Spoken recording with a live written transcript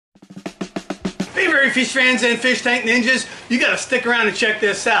very fish fans and fish tank ninjas, you gotta stick around and check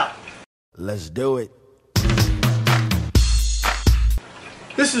this out. Let's do it.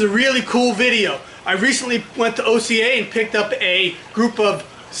 This is a really cool video. I recently went to OCA and picked up a group of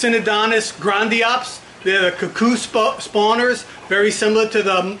Synodontis grandiops. They're the cuckoo spawners, very similar to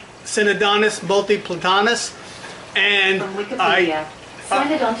the Synodontis multiplatanus. And from Wikipedia,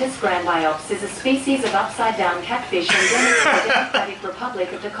 Synodontis grandiops is a species of upside-down catfish endemic to the Democratic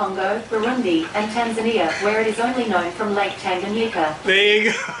Republic of the Congo, Burundi, and Tanzania, where it is only known from Lake Tanganyika. There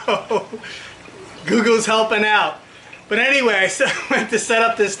you go. Google's helping out. But anyway, I went to set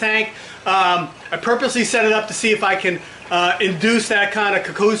up this tank. I purposely set it up to see if I can induce that kind of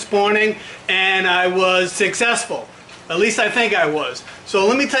cuckoo spawning, and I was successful. At least I think I was. So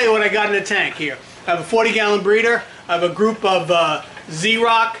let me tell you what I got in the tank here. I have a 40-gallon breeder. I have a group of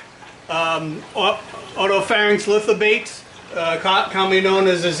Z-Rock otopharynx lithobates, commonly known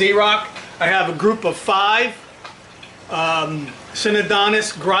as a Z-Rock. I have a group of 5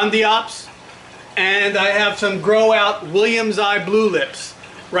 Synodontis grandiops, and I have some grow out Williams eye blue lips.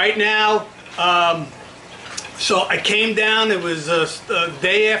 Right now, so I came down, it was a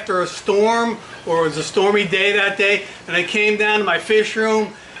day after a storm, or it was a stormy day that day, and I came down to my fish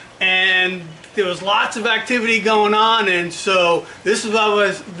room, and there was lots of activity going on, and so this is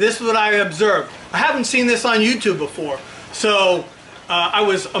what I observed. I haven't seen this on YouTube before, so I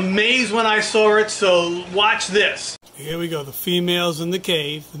was amazed when I saw it. So watch this. Here we go. The female's in the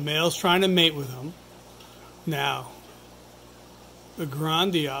cave. The male's trying to mate with them. Now, the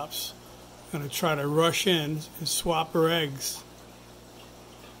grandiops are going to try to rush in and swap her eggs.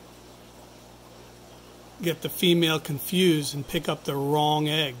 Get the female confused and pick up the wrong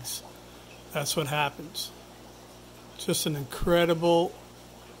eggs. That's what happens. Just an incredible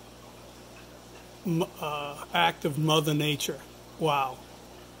act of Mother Nature. Wow.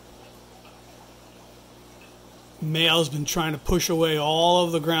 Male's been trying to push away all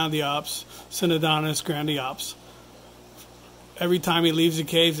of the grandiops, Synodontis grandiops. Every time he leaves the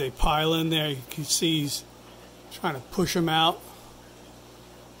cave, they pile in there. You can see he's trying to push them out.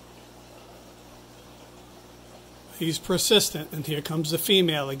 He's persistent, and here comes the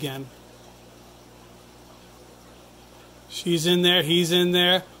female again. She's in there, he's in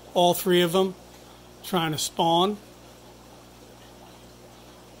there, all 3 of them trying to spawn.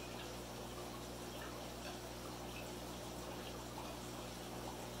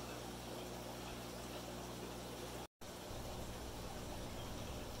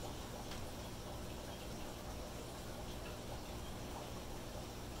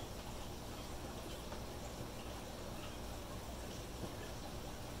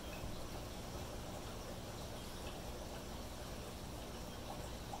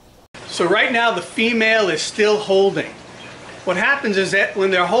 So right now the female is still holding. What happens is that when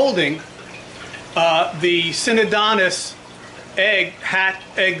they're holding, the Synodontis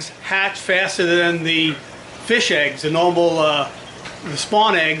eggs hatch faster than the fish eggs, the normal the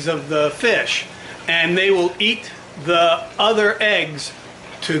spawn eggs of the fish, and they will eat the other eggs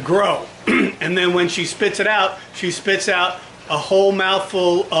to grow. And then when she spits it out, she spits out a whole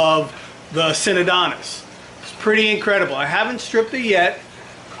mouthful of the Synodontis. It's pretty incredible. I haven't stripped it yet.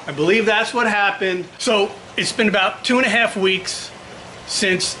 I believe that's what happened. So it's been about 2.5 weeks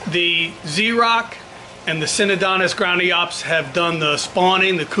since the Z-Rock and the Synodontis grandiops have done the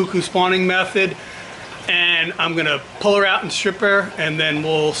spawning, the cuckoo spawning method. And I'm gonna pull her out and strip her, and then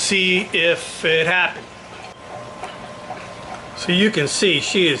we'll see if it happened. So you can see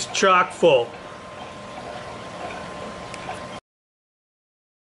she is chock full.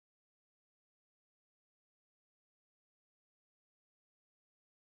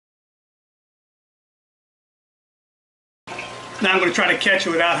 Now I'm going to try to catch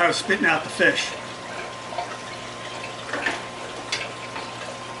her without her spitting out the fish.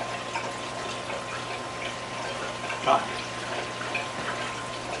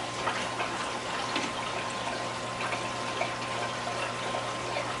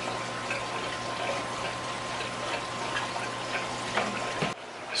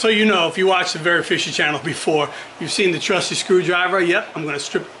 So you know, if you watched the Very Fishy channel before, you've seen the trusty screwdriver. Yep, I'm going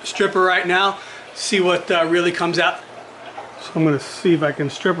to strip her right now, see what really comes out. So I'm going to see if I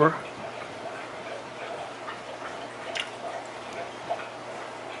can strip her.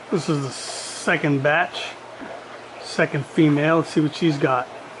 This is the second batch, second female. Let's see what she's got.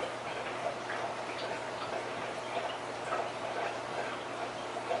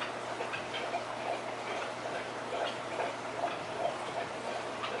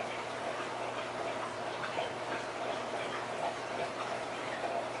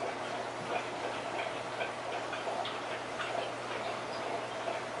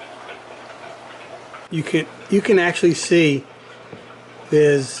 you can actually see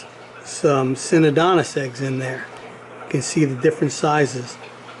there's some Synodontis eggs in there. You can see the different sizes.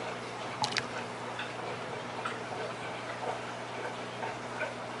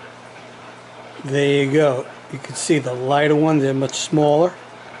 There you go. You can see the lighter ones, they're much smaller.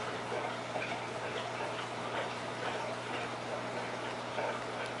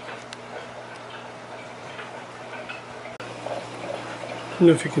 I don't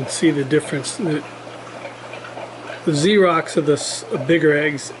know if you can see the difference. The Xerox are the bigger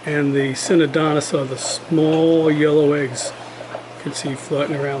eggs, and the Synodontis are the small yellow eggs. You can see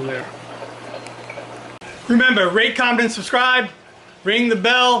floating around there. Remember, rate, comment, and subscribe. Ring the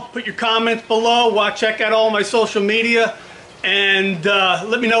bell. Put your comments below. Check out all my social media, and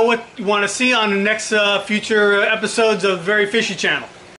let me know what you want to see on the next future episodes of the Very Fishy channel.